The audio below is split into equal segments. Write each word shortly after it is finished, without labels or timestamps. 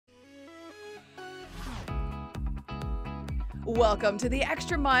Welcome to the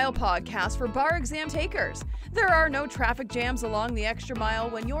Extra Mile podcast for bar exam takers. There are no traffic jams along the extra mile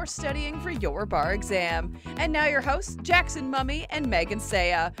when you're studying for your bar exam. And now your hosts, Jackson Mummy and Megan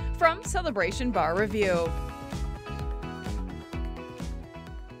Saya from Celebration Bar Review.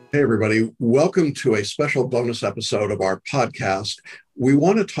 Hey, everybody. Welcome to a special bonus episode of our podcast. We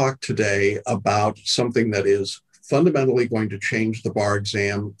want to talk today about something that is fundamentally going to change the bar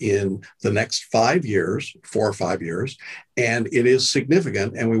exam in the next 5 years, 4 or 5 years. And it is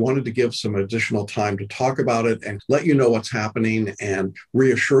significant. And we wanted to give some additional time to talk about it and let you know what's happening and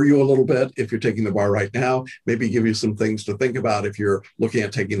reassure you a little bit if you're taking the bar right now, maybe give you some things to think about if you're looking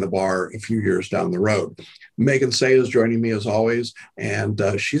at taking the bar a few years down the road. Megan Say is joining me as always, and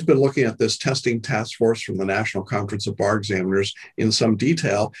she's been looking at this testing task force from the National Conference of Bar Examiners in some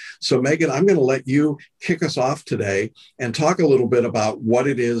detail. So Megan, I'm going to let you kick us off today and talk a little bit about what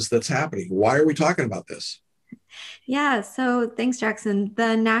it is that's happening. Why are we talking about this? Yeah, so thanks, Jackson.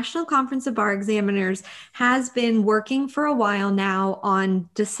 The National Conference of Bar Examiners has been working for a while now on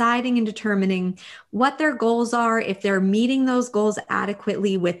deciding and determining what their goals are, if they're meeting those goals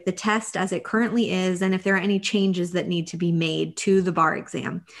adequately with the test as it currently is, and if there are any changes that need to be made to the bar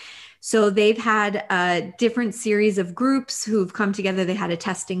exam. So they've had a different series of groups who've come together. They had a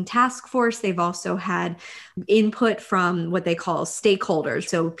testing task force. They've also had input from what they call stakeholders.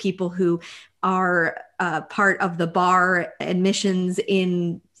 So people who are part of the bar admissions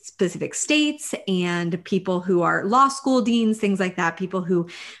in specific states and people who are law school deans, things like that, people who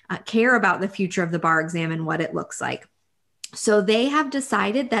care about the future of the bar exam and what it looks like. So they have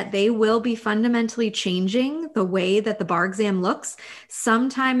decided that they will be fundamentally changing the way that the bar exam looks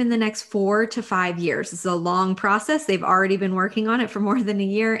sometime in the next 4 to 5 years. It's a long process. They've already been working on it for more than a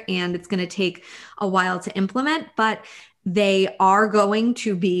year, and it's going to take a while to implement, but they are going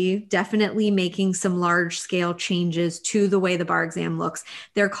to be definitely making some large scale changes to the way the bar exam looks.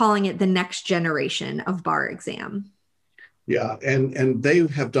 They're calling it the next generation of bar exam. Yeah, and they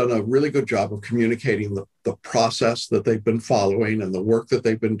have done a really good job of communicating the process that they've been following and the work that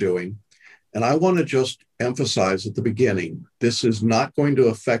they've been doing. And I want to just emphasize at the beginning, this is not going to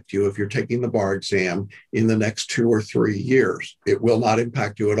affect you if you're taking the bar exam in the next 2 or 3 years. It will not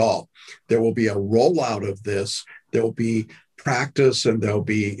impact you at all. There will be a rollout of this. There will be practice and there'll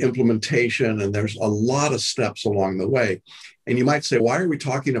be implementation, and there's a lot of steps along the way. And you might say, why are we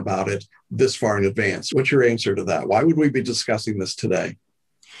talking about it this far in advance? What's your answer to that? Why would we be discussing this today?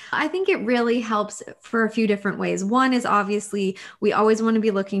 I think it really helps for a few different ways. One is obviously we always want to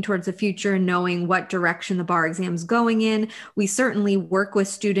be looking towards the future and knowing what direction the bar exam is going in. We certainly work with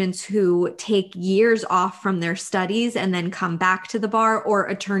students who take years off from their studies and then come back to the bar, or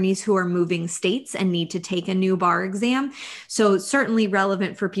attorneys who are moving states and need to take a new bar exam. So it's certainly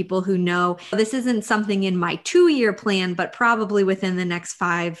relevant for people who know this isn't something in my 2-year plan, but probably within the next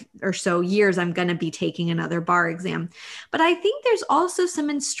 5 or so years, I'm going to be taking another bar exam. But I think there's also some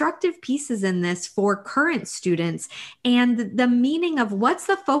instructive pieces in this for current students and the meaning of what's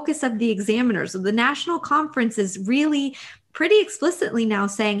the focus of the examiners. So the national conference is really pretty explicitly now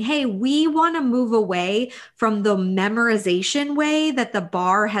saying, hey, we want to move away from the memorization way that the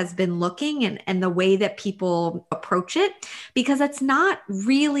bar has been looking and the way that people approach it, because it's not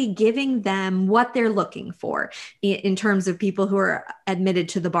really giving them what they're looking for in terms of people who are admitted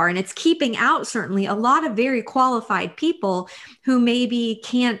to the bar. And it's keeping out certainly a lot of very qualified people who maybe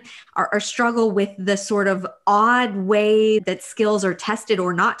can't or struggle with the sort of odd way that skills are tested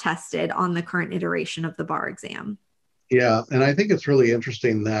or not tested on the current iteration of the bar exam. Yeah, and I think it's really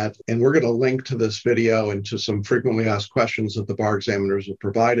interesting that, and we're going to link to this video and to some frequently asked questions that the bar examiners have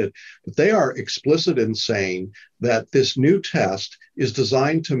provided, but they are explicit in saying that this new test is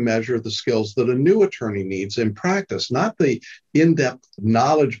designed to measure the skills that a new attorney needs in practice, not the in-depth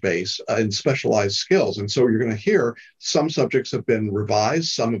knowledge base and specialized skills. And so you're going to hear some subjects have been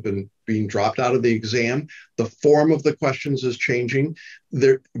revised, some have been being dropped out of the exam. The form of the questions is changing.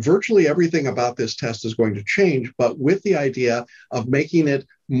 Virtually everything about this test is going to change, but with the idea of making it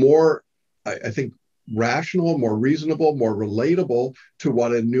more, I think, rational, more reasonable, more relatable to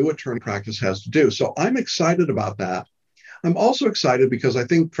what a new attorney practice has to do. So I'm excited about that. I'm also excited because I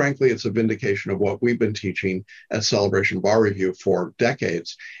think, frankly, it's a vindication of what we've been teaching at Celebration Bar Review for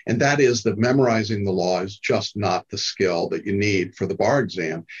decades. And that is that memorizing the law is just not the skill that you need for the bar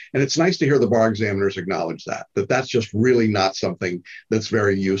exam. And it's nice to hear the bar examiners acknowledge that that's just really not something that's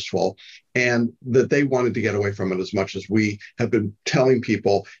very useful. And that they wanted to get away from it as much as we have been telling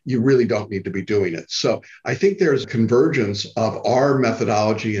people, you really don't need to be doing it. So I think there's a convergence of our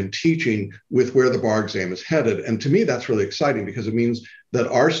methodology and teaching with where the bar exam is headed. And to me, that's really exciting because it means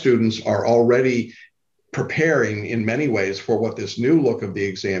that our students are already preparing in many ways for what this new look of the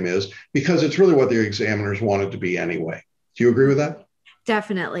exam is, because it's really what the examiners want it to be anyway. Do you agree with that?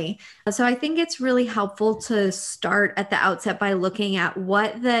 Definitely. So I think it's really helpful to start at the outset by looking at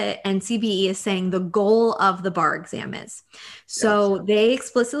what the NCBE is saying the goal of the bar exam is. So they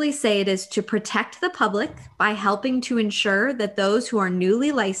explicitly say it is to protect the public by helping to ensure that those who are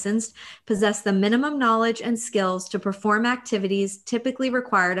newly licensed possess the minimum knowledge and skills to perform activities typically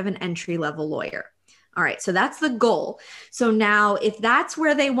required of an entry-level lawyer. All right, so that's the goal. So now if that's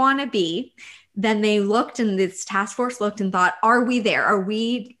where they want to be, then they looked, and this task force looked and thought, are we there? Are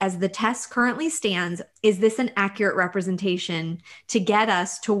we, as the test currently stands, is this an accurate representation to get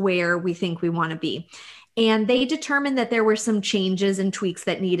us to where we think we want to be? And they determined that there were some changes and tweaks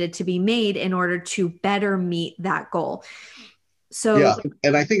that needed to be made in order to better meet that goal. So, yeah,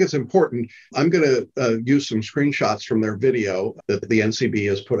 and I think it's important. I'm going to use some screenshots from their video that the NCB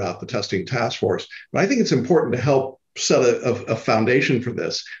has put out, the testing task force. But I think it's important to help set a foundation for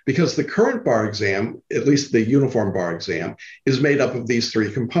this, because the current bar exam, at least the uniform bar exam, is made up of these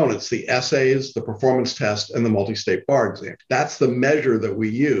three components: the essays, the performance test, and the multi-state bar exam. That's the measure that we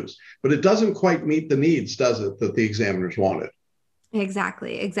use, but it doesn't quite meet the needs, does it, that the examiners wanted?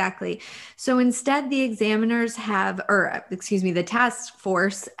 Exactly. So instead, the the task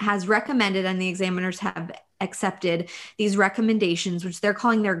force has recommended, and the examiners have accepted these recommendations, which they're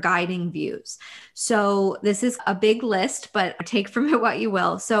calling their guiding views. So this is a big list, but take from it what you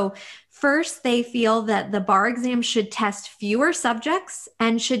will. So first, they feel that the bar exam should test fewer subjects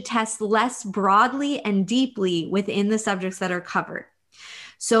and should test less broadly and deeply within the subjects that are covered.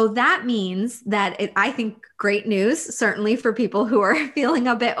 So that means that I think great news, certainly for people who are feeling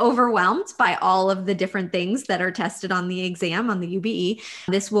a bit overwhelmed by all of the different things that are tested on the exam, on the UBE.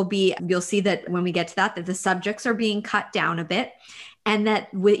 This will be, you'll see that when we get to that the subjects are being cut down a bit. And that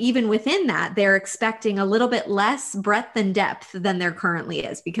even within that, they're expecting a little bit less breadth and depth than there currently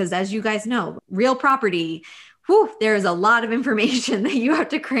is. Because as you guys know, real property, there is a lot of information that you have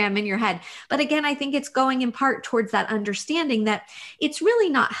to cram in your head. But again, I think it's going in part towards that understanding that it's really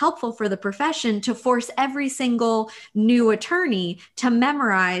not helpful for the profession to force every single new attorney to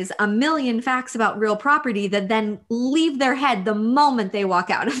memorize a million facts about real property that then leave their head the moment they walk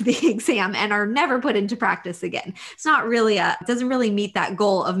out of the exam and are never put into practice again. It's not really it doesn't really meet that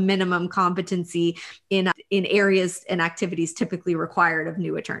goal of minimum competency in areas and activities typically required of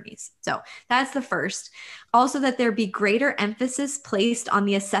new attorneys. So that's the first. Also, that there be greater emphasis placed on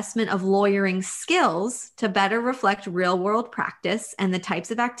the assessment of lawyering skills to better reflect real-world practice and the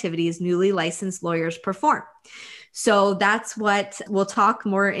types of activities newly licensed lawyers perform. So that's what we'll talk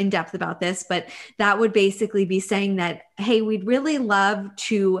more in depth about this, but that would basically be saying that, hey, we'd really love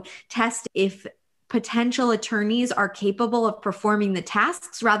to test if potential attorneys are capable of performing the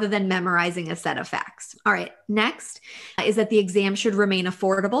tasks rather than memorizing a set of facts. All right, next is that the exam should remain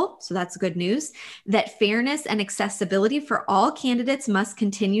affordable. So that's good news. That fairness and accessibility for all candidates must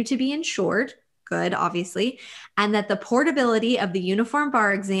continue to be ensured. Good, obviously. And that the portability of the uniform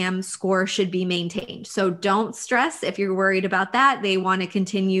bar exam score should be maintained. So don't stress if you're worried about that. They want to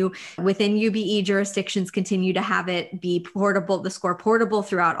continue within UBE jurisdictions, continue to have it be portable, the score portable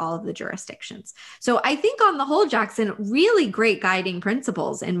throughout all of the jurisdictions. So I think on the whole, Jackson, really great guiding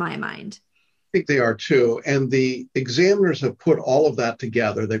principles in my mind. I think they are too. And the examiners have put all of that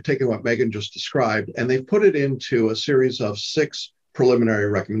together. They've taken what Megan just described, and they've put it into a series of 6 preliminary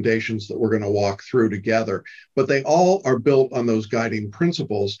recommendations that we're going to walk through together, but they all are built on those guiding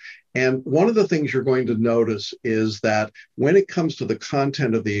principles. And one of the things you're going to notice is that when it comes to the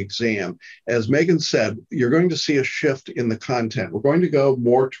content of the exam, as Megan said, you're going to see a shift in the content. We're going to go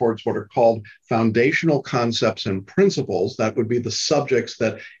more towards what are called foundational concepts and principles. That would be the subjects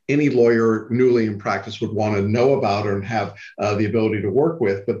that any lawyer newly in practice would want to know about and have the ability to work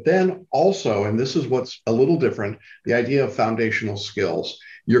with. But then also, and this is what's a little different, the idea of foundational skills.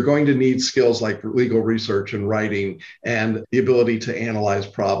 You're going to need skills like legal research and writing and the ability to analyze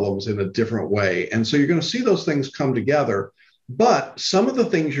problems in a different way. And so you're going to see those things come together. But some of the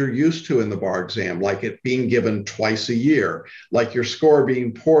things you're used to in the bar exam, like it being given twice a year, like your score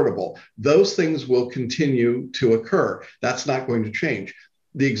being portable, those things will continue to occur. That's not going to change.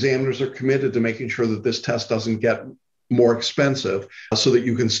 The examiners are committed to making sure that this test doesn't get more expensive so that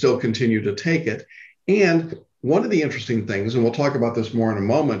you can still continue to take it. And one of the interesting things, and we'll talk about this more in a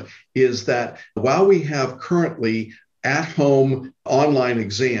moment, is that while we have currently at-home online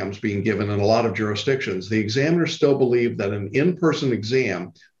exams being given in a lot of jurisdictions, the examiners still believe that an in-person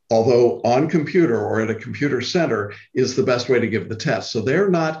exam although on computer or at a computer center, is the best way to give the test. So they're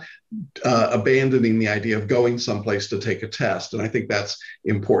not abandoning the idea of going someplace to take a test. And I think that's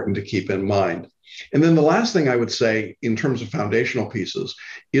important to keep in mind. And then the last thing I would say in terms of foundational pieces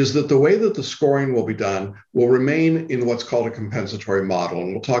is that the way that the scoring will be done will remain in what's called a compensatory model.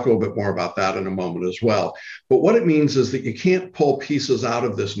 And we'll talk a little bit more about that in a moment as well. But what it means is that you can't pull pieces out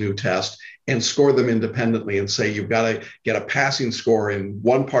of this new test and score them independently and say you've got to get a passing score in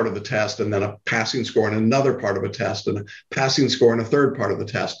one part of the test and then a passing score in another part of a test and a passing score in a third part of the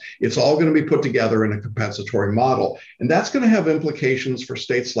test. It's all going to be put together in a compensatory model. And that's going to have implications for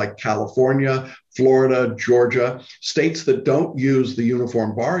states like California, Florida, Georgia, states that don't use the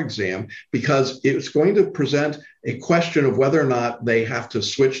uniform bar exam, because it's going to present a question of whether or not they have to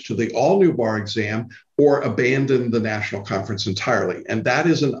switch to the all new bar exam or abandon the national conference entirely. And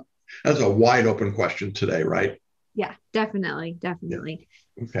that's a wide open question today, right? Yeah, definitely. Yeah.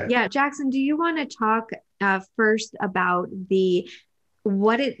 Okay. Yeah, Jackson, do you want to talk first about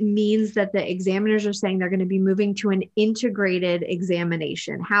what it means that the examiners are saying they're going to be moving to an integrated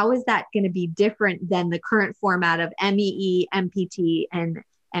examination? How is that going to be different than the current format of MEE, MPT, and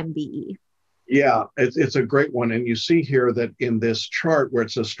MBE? Yeah, it's a great one. And you see here that in this chart where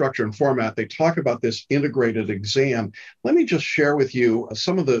it says structure and format, they talk about this integrated exam. Let me just share with you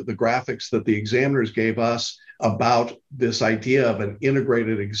some of the graphics that the examiners gave us about this idea of an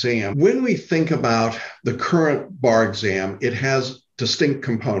integrated exam. When we think about the current bar exam, it has distinct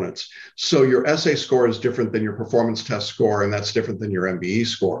components. So your essay score is different than your performance test score, and that's different than your MBE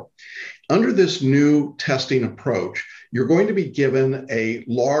score. Under this new testing approach, you're going to be given a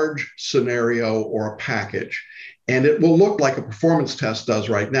large scenario or a package, and it will look like a performance test does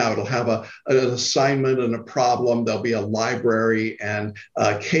right now. It'll have an assignment and a problem. There'll be a library and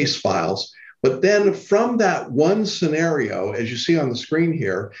case files. But then from that one scenario, as you see on the screen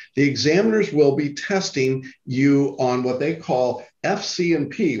here, the examiners will be testing you on what they call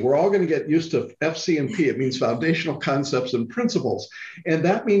FC&P. We're all going to get used to FC&P. It means foundational concepts and principles. And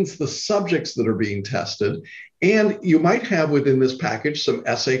that means the subjects that are being tested. And you might have within this package some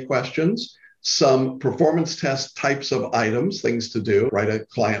essay questions, some performance test types of items, things to do, write a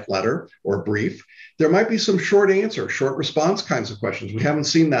client letter or brief. There might be some short answer, short response kinds of questions. We haven't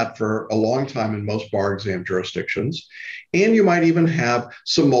seen that for a long time in most bar exam jurisdictions. And you might even have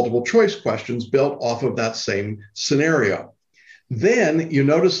some multiple choice questions built off of that same scenario. Then you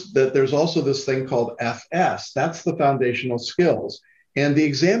notice that there's also this thing called FS. That's the foundational skills. And the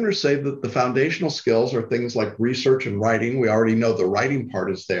examiners say that the foundational skills are things like research and writing. We already know the writing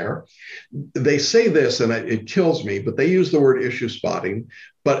part is there. They say this, and it kills me, but they use the word issue spotting.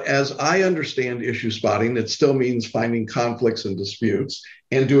 But as I understand issue spotting, it still means finding conflicts and disputes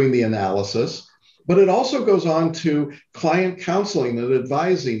and doing the analysis. But it also goes on to client counseling and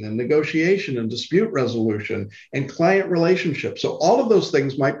advising and negotiation and dispute resolution and client relationships. So all of those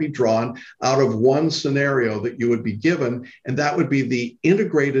things might be drawn out of one scenario that you would be given, and that would be the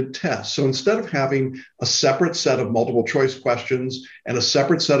integrated test. So instead of having a separate set of multiple choice questions and a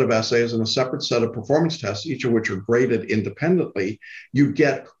separate set of essays and a separate set of performance tests, each of which are graded independently, you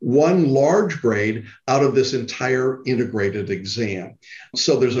get one large grade out of this entire integrated exam.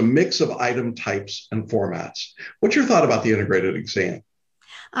 So there's a mix of item types and formats. What's your thought about the integrated exam?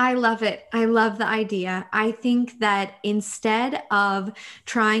 I love it. I love the idea. I think that instead of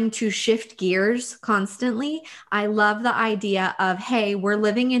trying to shift gears constantly, I love the idea of, hey, we're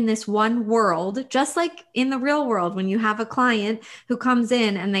living in this one world, just like in the real world, when you have a client who comes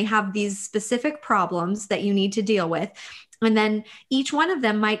in and they have these specific problems that you need to deal with. And then each one of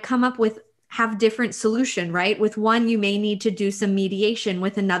them might come up with have different solution, right? With one, you may need to do some mediation.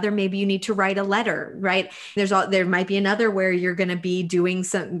 With another, maybe you need to write a letter, right? There might be another where you're going to be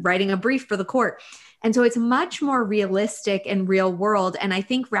writing a brief for the court. And so it's much more realistic and real world. And I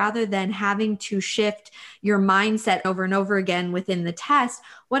think rather than having to shift your mindset over and over again within the test,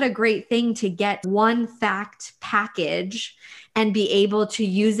 what a great thing to get one fact package and be able to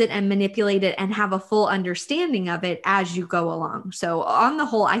use it and manipulate it and have a full understanding of it as you go along. So on the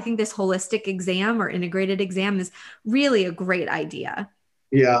whole, I think this holistic exam or integrated exam is really a great idea.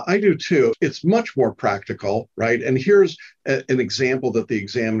 Yeah, I do too. It's much more practical, right? And here's an example that the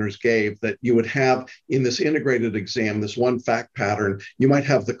examiners gave that you would have in this integrated exam, this one fact pattern. You might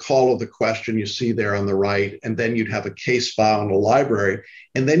have the call of the question you see there on the right, and then you'd have a case file in a library,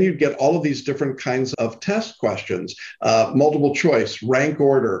 and then you'd get all of these different kinds of test questions, multiple choice, rank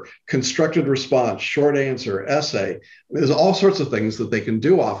order, constructed response, short answer, essay. There's all sorts of things that they can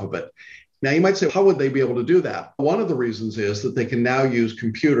do off of it. Now, you might say, how would they be able to do that? One of the reasons is that they can now use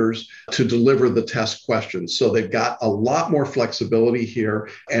computers to deliver the test questions. So they've got a lot more flexibility here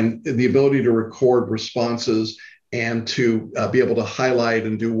and the ability to record responses and to be able to highlight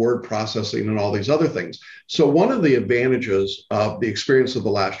and do word processing and all these other things. So one of the advantages of the experience of the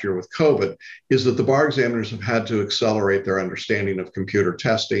last year with COVID is that the bar examiners have had to accelerate their understanding of computer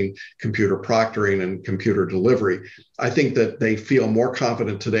testing, computer proctoring, and computer delivery. I think that they feel more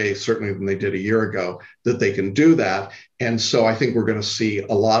confident today, certainly than they did a year ago, that they can do that. And so I think we're going to see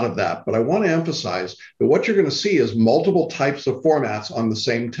a lot of that. But I want to emphasize that what you're going to see is multiple types of formats on the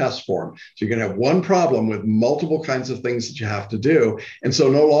same test form. So you're going to have one problem with multiple kinds of things that you have to do. And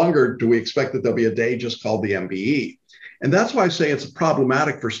so no longer do we expect that there'll be a day just called the NBE. And that's why I say it's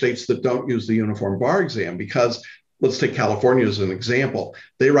problematic for states that don't use the uniform bar exam, because let's take California as an example.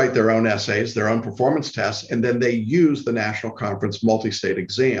 They write their own essays, their own performance tests, and then they use the national conference multi-state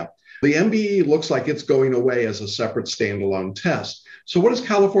exam. The NBE looks like it's going away as a separate standalone test. So what does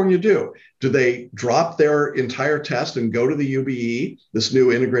California do? Do they drop their entire test and go to the UBE, this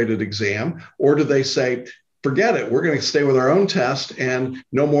new integrated exam? Or do they say, forget it, we're going to stay with our own test and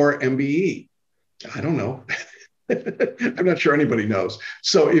no more NBE? I don't know. I'm not sure anybody knows.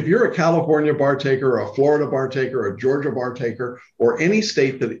 So if you're a California bar taker, or a Florida bar taker, or a Georgia bar taker, or any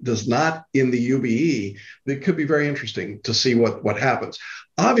state that does not in the UBE, it could be very interesting to see what happens.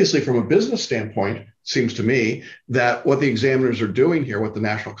 Obviously, from a business standpoint, seems to me that what the examiners are doing here, what the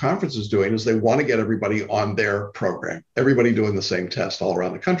national conference is doing, is they want to get everybody on their program, everybody doing the same test all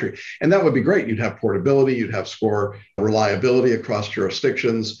around the country. And that would be great. You'd have portability, you'd have score reliability across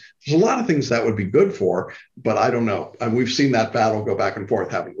jurisdictions. There's a lot of things that would be good for, but I don't know. And we've seen that battle go back and forth,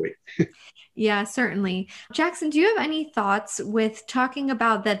 haven't we? Yeah, certainly. Jackson, do you have any thoughts with talking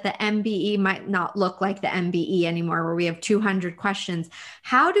about that the NBE might not look like the NBE anymore, where we have 200 questions?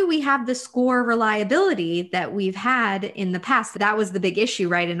 How do we have the score reliability that we've had in the past? That was the big issue,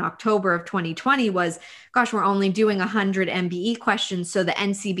 right? In October of 2020 was, gosh, we're only doing 100 NBE questions. So the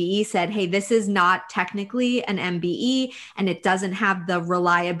NCBE said, hey, this is not technically an NBE, and it doesn't have the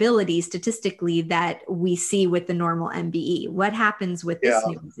reliability statistically that we see with the normal NBE. What happens with this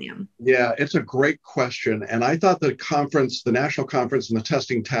new exam? Yeah, it's a great question. And I thought the conference, the national conference and the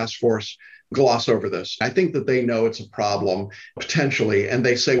testing task force gloss over this. I think that they know it's a problem potentially. And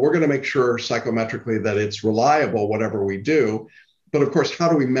they say, we're going to make sure psychometrically that it's reliable, whatever we do. But of course, how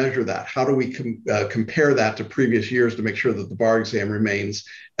do we measure that? How do we compare that to previous years to make sure that the bar exam remains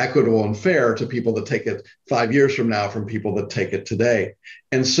equitable and fair to people that take it 5 years from now from people that take it today?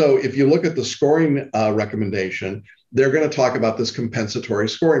 And so if you look at the scoring recommendation, they're going to talk about this compensatory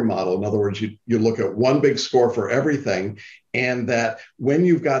scoring model. In other words, you look at one big score for everything, and that when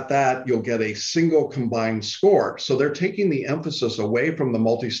you've got that, you'll get a single combined score. So they're taking the emphasis away from the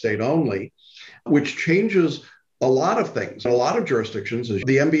multi-state only, which changes a lot of things. In a lot of jurisdictions,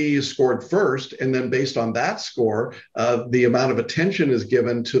 the NBE is scored first, and then based on that score, the amount of attention is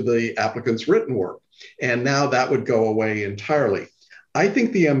given to the applicant's written work. And now that would go away entirely. I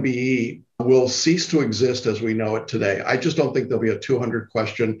think the NBE will cease to exist as we know it today. I just don't think there'll be a 200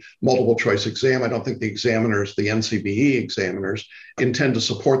 question multiple choice exam. I don't think the examiners, the NCBE examiners, intend to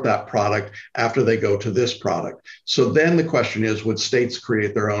support that product after they go to this product. So then the question is, would states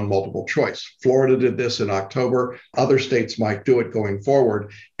create their own multiple choice? Florida did this in October. Other states might do it going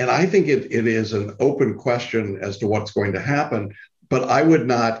forward. And I think it is an open question as to what's going to happen, but I would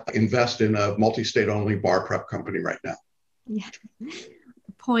not invest in a multi-state only bar prep company right now. Yeah.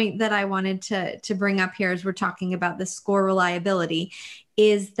 Point that I wanted to bring up here as we're talking about the score reliability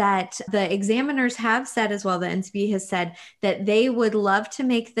is that the examiners have said as well, the NCBE has said that they would love to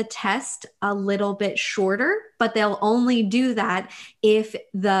make the test a little bit shorter, but they'll only do that if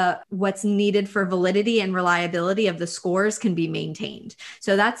what's needed for validity and reliability of the scores can be maintained.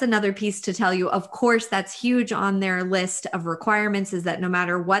 So that's another piece to tell you. Of course, that's huge on their list of requirements, is that no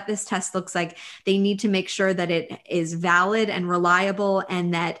matter what this test looks like, they need to make sure that it is valid and reliable,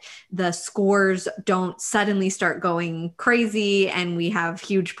 and that the scores don't suddenly start going crazy and we have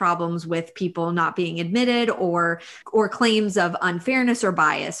huge problems with people not being admitted or claims of unfairness or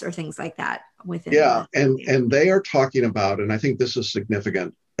bias or things like that within. Yeah, and they are talking about, and I think this is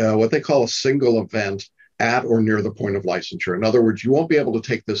significant, what they call a single event at or near the point of licensure. In other words, you won't be able to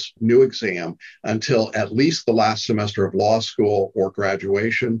take this new exam until at least the last semester of law school or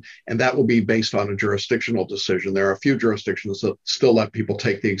graduation, and that will be based on a jurisdictional decision. There are a few jurisdictions that still let people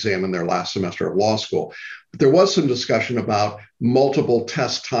take the exam in their last semester of law school. There was some discussion about multiple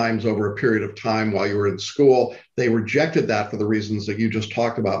test times over a period of time while you were in school. They rejected that for the reasons that you just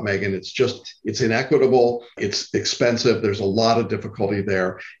talked about, Megan. It's inequitable, it's expensive, there's a lot of difficulty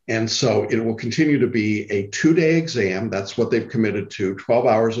there. And so it will continue to be a 2-day exam. That's what they've committed to, 12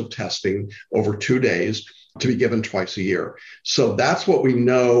 hours of testing over 2 days to be given twice a year. So that's what we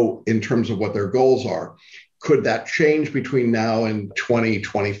know in terms of what their goals are. Could that change between now and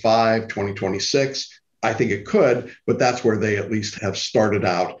 2025, 2026? I think it could, but that's where they at least have started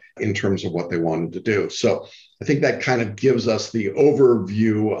out in terms of what they wanted to do. So I think that kind of gives us the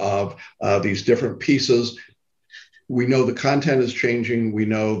overview of these different pieces. We know the content is changing. We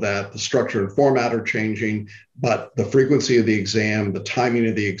know that the structure and format are changing, but the frequency of the exam, the timing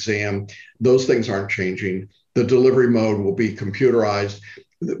of the exam, those things aren't changing. The delivery mode will be computerized.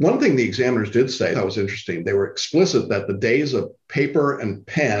 One thing the examiners did say that was interesting, they were explicit that the days of paper and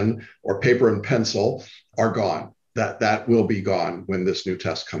pen or paper and pencil are gone. That will be gone when this new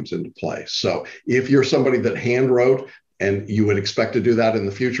test comes into play. So if you're somebody that hand wrote and you would expect to do that in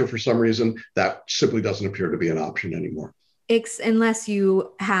the future for some reason, that simply doesn't appear to be an option anymore. Unless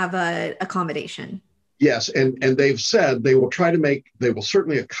you have an accommodation. Yes, and they've said they will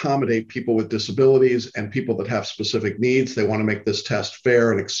certainly accommodate people with disabilities and people that have specific needs. They want to make this test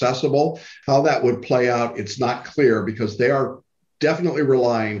fair and accessible. How that would play out, it's not clear because they are definitely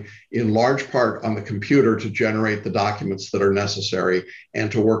relying in large part on the computer to generate the documents that are necessary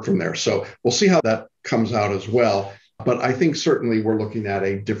and to work from there. So we'll see how that comes out as well. But I think certainly we're looking at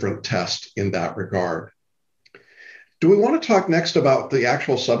a different test in that regard. Do we want to talk next about the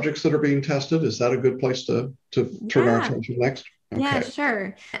actual subjects that are being tested? Is that a good place to turn our attention next? Okay. Yeah,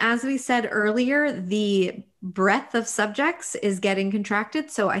 sure. As we said earlier, the breadth of subjects is getting contracted.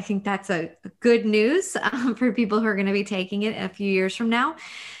 So I think that's a good news for people who are going to be taking it a few years from now.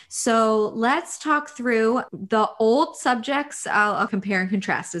 So let's talk through the old subjects. I'll compare and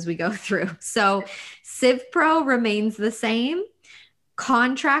contrast as we go through. So CivPro remains the same.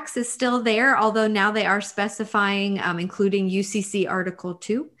 Contracts is still there, although now they are specifying, including UCC Article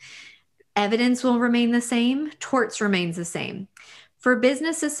 2. Evidence will remain the same. Torts remains the same. For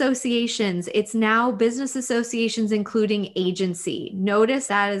business associations, it's now business associations including agency. Notice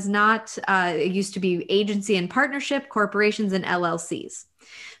that is not, it used to be agency and partnership, corporations and LLCs.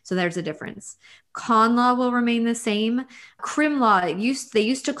 So there's a difference. Con law will remain the same. Crim law, they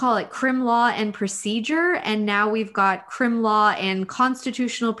used to call it crim law and procedure, and now we've got crim law and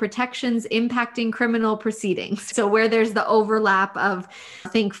constitutional protections impacting criminal proceedings. So where there's the overlap of, I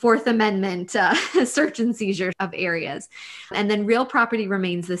think, Fourth Amendment search and seizure of areas. And then real property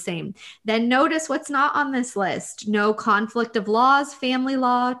remains the same. Then notice what's not on this list. No conflict of laws, family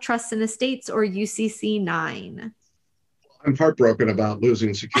law, trusts and estates, or UCC 9. I'm heartbroken about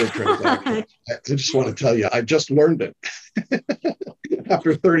losing secure transactions. I just want to tell you, I just learned it.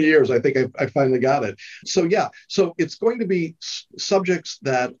 After 30 years, I think I finally got it. So yeah, so it's going to be subjects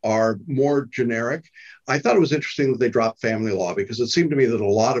that are more generic. I thought it was interesting that they dropped family law because it seemed to me that a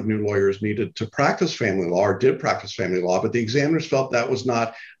lot of new lawyers needed to practice family law or did practice family law, but the examiners felt that was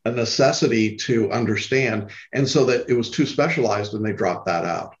not a necessity to understand. And so that it was too specialized and they dropped that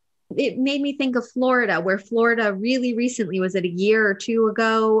out. It made me think of Florida, where Florida really recently, was it a year or two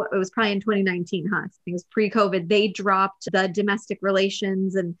ago? It was probably in 2019, huh? I think it was pre-COVID. They dropped the domestic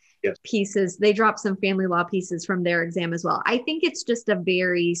relations and pieces. They dropped some family law pieces from their exam as well. I think it's just a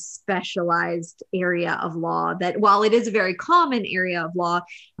very specialized area of law that, while it is a very common area of law,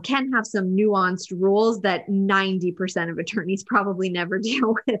 can have some nuanced rules that 90% of attorneys probably never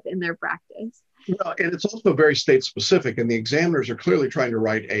deal with in their practice. Well, and it's also very state specific, and the examiners are clearly trying to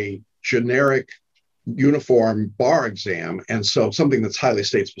write a generic, uniform bar exam. And so something that's highly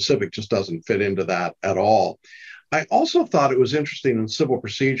state specific just doesn't fit into that at all. I also thought it was interesting in civil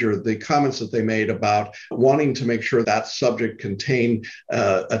procedure, the comments that they made about wanting to make sure that subject contained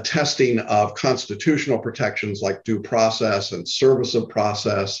a testing of constitutional protections like due process and service of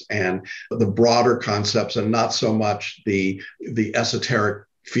process and the broader concepts and not so much the esoteric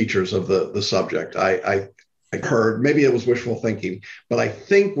features of the subject. I heard, maybe it was wishful thinking, but I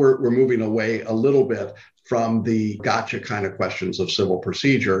think we're moving away a little bit from the gotcha kind of questions of civil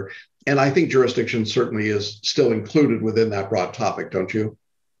procedure. And I think jurisdiction certainly is still included within that broad topic, don't you?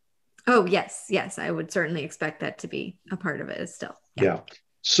 Oh, yes. Yes. I would certainly expect that to be a part of it still. Yeah.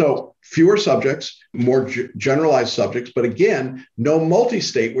 So fewer subjects, more generalized subjects, but again, no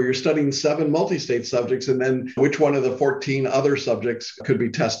multi-state where you're studying 7 multi-state subjects and then which one of the 14 other subjects could be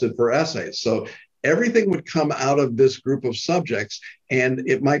tested for essays. So everything would come out of this group of subjects, and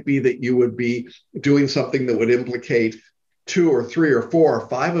it might be that you would be doing something that would implicate two or three or four or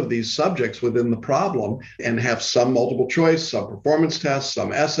five of these subjects within the problem and have some multiple choice, some performance tests,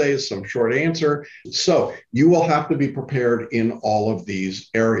 some essays, some short answer. So you will have to be prepared in all of these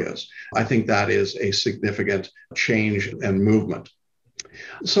areas. I think that is a significant change and movement.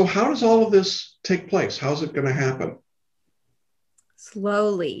 So how does all of this take place? How's it going to happen?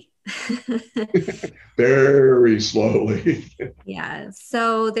 Slowly. Very slowly. Yeah.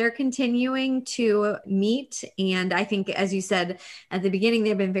 So they're continuing to meet. And I think, as you said at the beginning,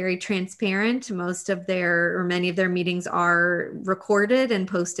 they've been very transparent. Most of their, or many of their meetings are recorded and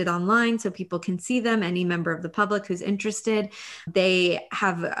posted online so people can see them, any member of the public who's interested. They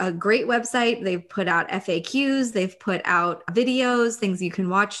have a great website. They've put out FAQs, they've put out videos, things you can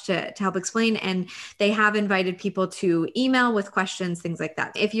watch to help explain. And they have invited people to email with questions, things like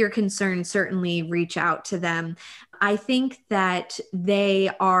that. If you're concerned, certainly reach out to them. I think that they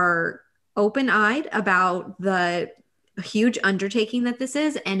are open-eyed about the huge undertaking that this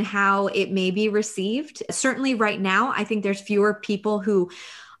is and how it may be received. Certainly right now, I think there's fewer people who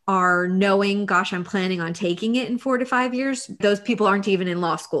are knowing, gosh, I'm planning on taking it in 4 to 5 years. Those people aren't even in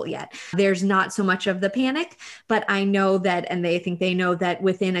law school yet. There's not so much of the panic, but I know that, and they think they know that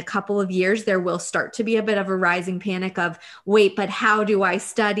within a couple of years, there will start to be a bit of a rising panic of, wait, but how do I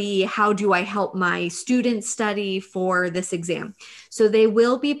study? How do I help my students study for this exam? So they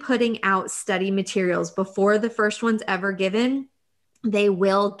will be putting out study materials before the first one's ever given. They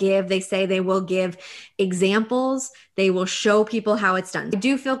say they will give examples. They will show people how it's done. I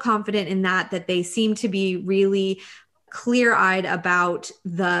do feel confident in that they seem to be really clear-eyed about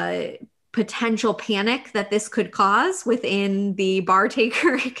the potential panic that this could cause within the bar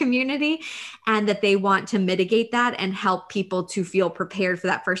taker community, and that they want to mitigate that and help people to feel prepared for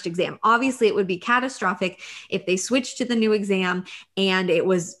that first exam. Obviously, it would be catastrophic if they switched to the new exam and it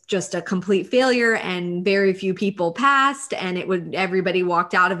was just a complete failure and very few people passed and everybody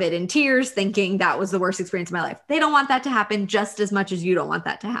walked out of it in tears thinking that was the worst experience of my life. They don't want that to happen just as much as you don't want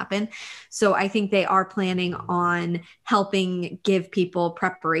that to happen. So I think they are planning on helping give people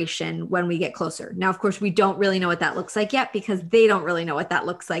preparation when we get closer. Now, of course, we don't really know what that looks like yet because they don't really know what that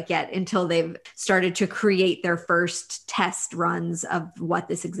looks like yet until they've started to create their first test runs of what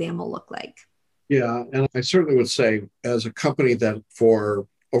this exam will look like. Yeah, and I certainly would say, as a company that for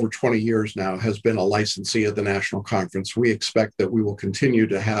over 20 years now has been a licensee at the national conference, we expect that we will continue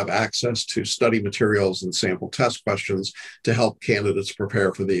to have access to study materials and sample test questions to help candidates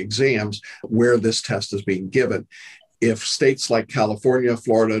prepare for the exams where this test is being given. If states like California,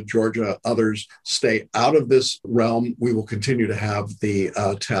 Florida, Georgia, others stay out of this realm, we will continue to have the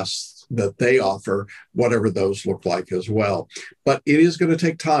tests that they offer, whatever those look like as well. But it is going to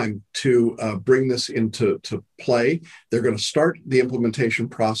take time to bring this into play. They're going to start the implementation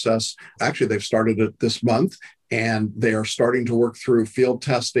process. Actually, they've started it this month. And they are starting to work through field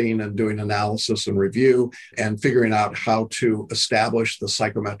testing and doing analysis and review and figuring out how to establish the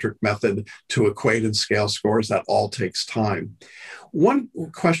psychometric method to equate and scale scores. That all takes time. One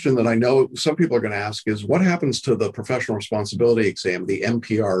question that I know some people are going to ask is, what happens to the professional responsibility exam, the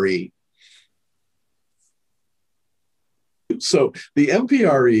MPRE? So the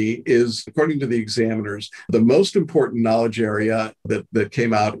MPRE is, according to the examiners, the most important knowledge area that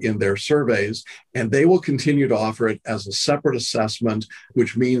came out in their surveys, and they will continue to offer it as a separate assessment,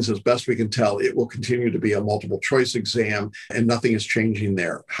 which means, as best we can tell, it will continue to be a multiple choice exam and nothing is changing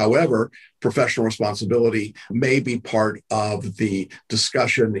there. However, professional responsibility may be part of the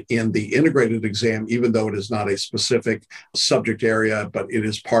discussion in the integrated exam, even though it is not a specific subject area, but it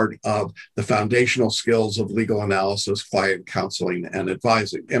is part of the foundational skills of legal analysis, client counseling, and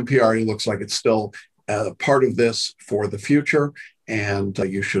advising. MPRE looks like it's still part of this for the future, and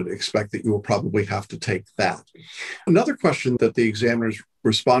you should expect that you will probably have to take that. Another question that the examiners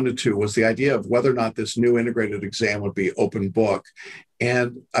responded to was the idea of whether or not this new integrated exam would be open book.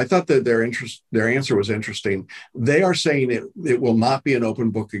 And I thought that their answer was interesting. They are saying it will not be an open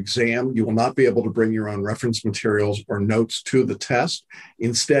book exam. You will not be able to bring your own reference materials or notes to the test.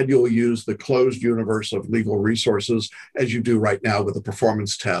 Instead, you'll use the closed universe of legal resources as you do right now with a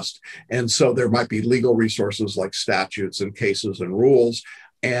performance test. And so there might be legal resources like statutes and cases and rules,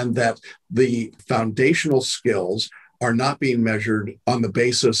 and that the foundational skills are not being measured on the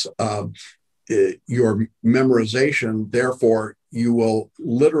basis of your memorization. Therefore, you will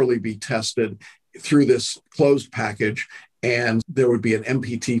literally be tested through this closed package, and there would be an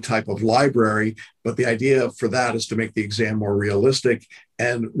MPT type of library. But the idea for that is to make the exam more realistic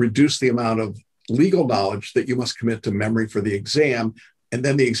and reduce the amount of legal knowledge that you must commit to memory for the exam. And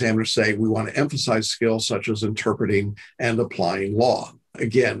then the examiners say, we want to emphasize skills such as interpreting and applying law.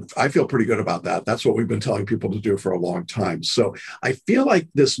 again, I feel pretty good about that. That's what we've been telling people to do for a long time. So I feel like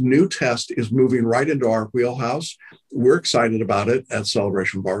this new test is moving right into our wheelhouse. We're excited about it at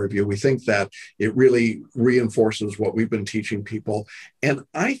Celebration Bar Review. We think that it really reinforces what we've been teaching people. And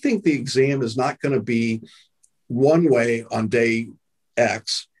I think the exam is not going to be one way on day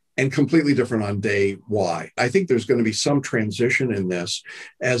X and completely different on day Y. I think there's going to be some transition in this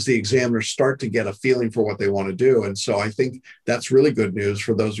as the examiners start to get a feeling for what they want to do. And so I think that's really good news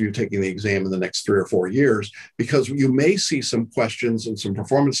for those of you taking the exam in the next 3 or 4 years, because you may see some questions and some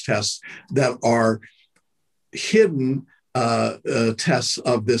performance tests that are hidden tests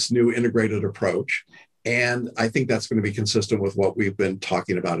of this new integrated approach. And I think that's going to be consistent with what we've been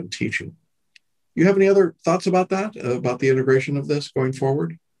talking about and teaching. You have any other thoughts about that, about the integration of this going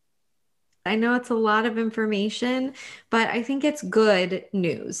forward? I know it's a lot of information, but I think it's good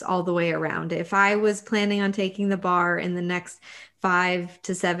news all the way around. If I was planning on taking the bar in the next 5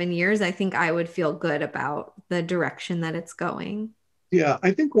 to 7 years, I think I would feel good about the direction that it's going. Yeah,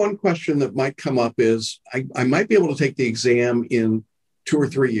 I think one question that might come up is I might be able to take the exam in 2 or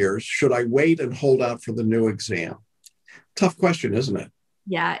 3 years. Should I wait and hold out for the new exam? Tough question, isn't it?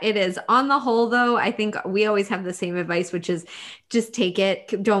 Yeah, it is. On the whole, though, I think we always have the same advice, which is just take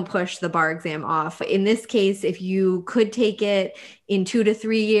it. Don't push the bar exam off. In this case, if you could take it in 2 to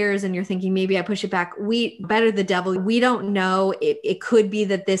 3 years and you're thinking, maybe I push it back, better the devil. We don't know. It could be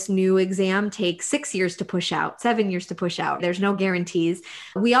that this new exam takes 6 years to push out, 7 years to push out. There's no guarantees.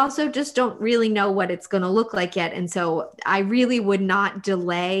 We also just don't really know what it's going to look like yet. And so I really would not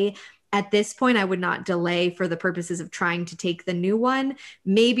delay. At this point, I would not delay for the purposes of trying to take the new one.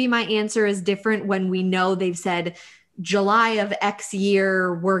 Maybe my answer is different when we know they've said July of X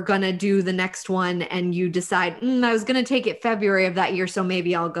year, we're going to do the next one. And you decide, I was going to take it February of that year, so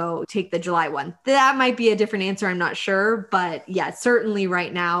maybe I'll go take the July one. That might be a different answer. I'm not sure. But yeah, certainly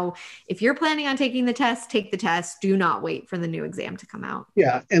right now, if you're planning on taking the test, take the test. Do not wait for the new exam to come out.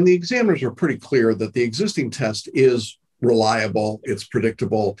 Yeah. And the examiners are pretty clear that the existing test is reliable, it's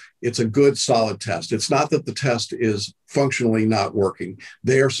predictable, it's a good, solid test. It's not that the test is functionally not working.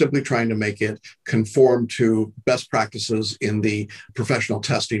 They are simply trying to make it conform to best practices in the professional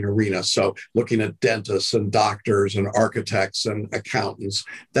testing arena. So looking at dentists and doctors and architects and accountants,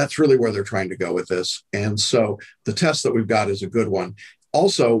 that's really where they're trying to go with this. And so the test that we've got is a good one.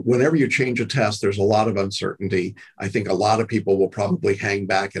 Also, whenever you change a test, there's a lot of uncertainty. I think a lot of people will probably hang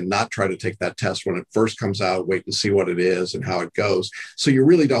back and not try to take that test when it first comes out, wait and see what it is and how it goes. So you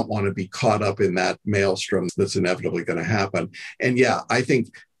really don't want to be caught up in that maelstrom that's inevitably going to happen. And yeah, I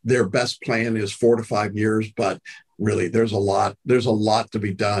think their best plan is 4 to 5 years, but really there's a lot to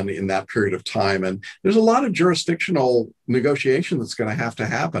be done in that period of time. And there's a lot of jurisdictional negotiation that's going to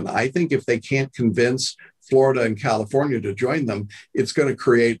happen. I think if they can't convince Florida and California to join them, it's going to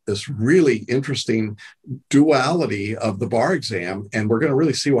create this really interesting duality of the bar exam. And we're going to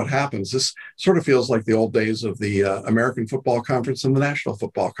really see what happens. This sort of feels like the old days of the American Football Conference and the National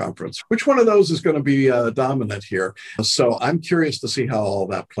Football Conference. Which one of those is going to be dominant here? So I'm curious to see how all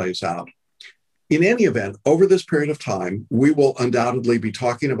that plays out. In any event, over this period of time, we will undoubtedly be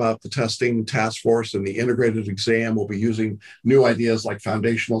talking about the testing task force and the integrated exam. We'll be using new ideas like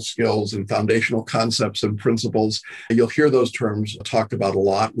foundational skills and foundational concepts and principles. You'll hear those terms talked about a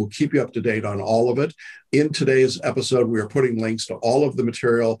lot. We'll keep you up to date on all of it. In today's episode, we are putting links to all of the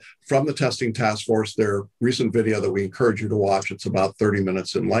material from the testing task force, their recent video that we encourage you to watch. It's about 30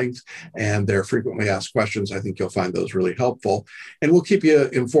 minutes in length, and their frequently asked questions. I think you'll find those really helpful. And we'll keep you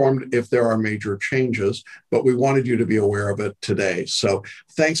informed if there are major changes, but we wanted you to be aware of it today. So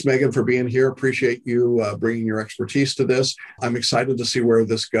thanks, Megan, for being here. Appreciate you bringing your expertise to this. I'm excited to see where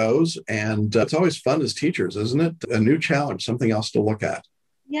this goes. And it's always fun as teachers, isn't it? A new challenge, something else to look at.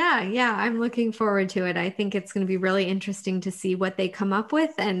 Yeah, I'm looking forward to it. I think it's going to be really interesting to see what they come up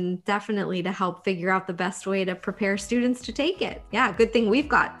with and definitely to help figure out the best way to prepare students to take it. Yeah, good thing we've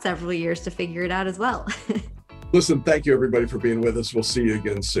got several years to figure it out as well. Listen, thank you everybody for being with us. We'll see you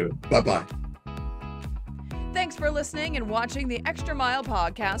again soon. Bye-bye. Thanks for listening and watching the Extra Mile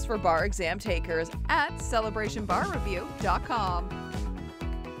podcast for bar exam takers at celebrationbarreview.com.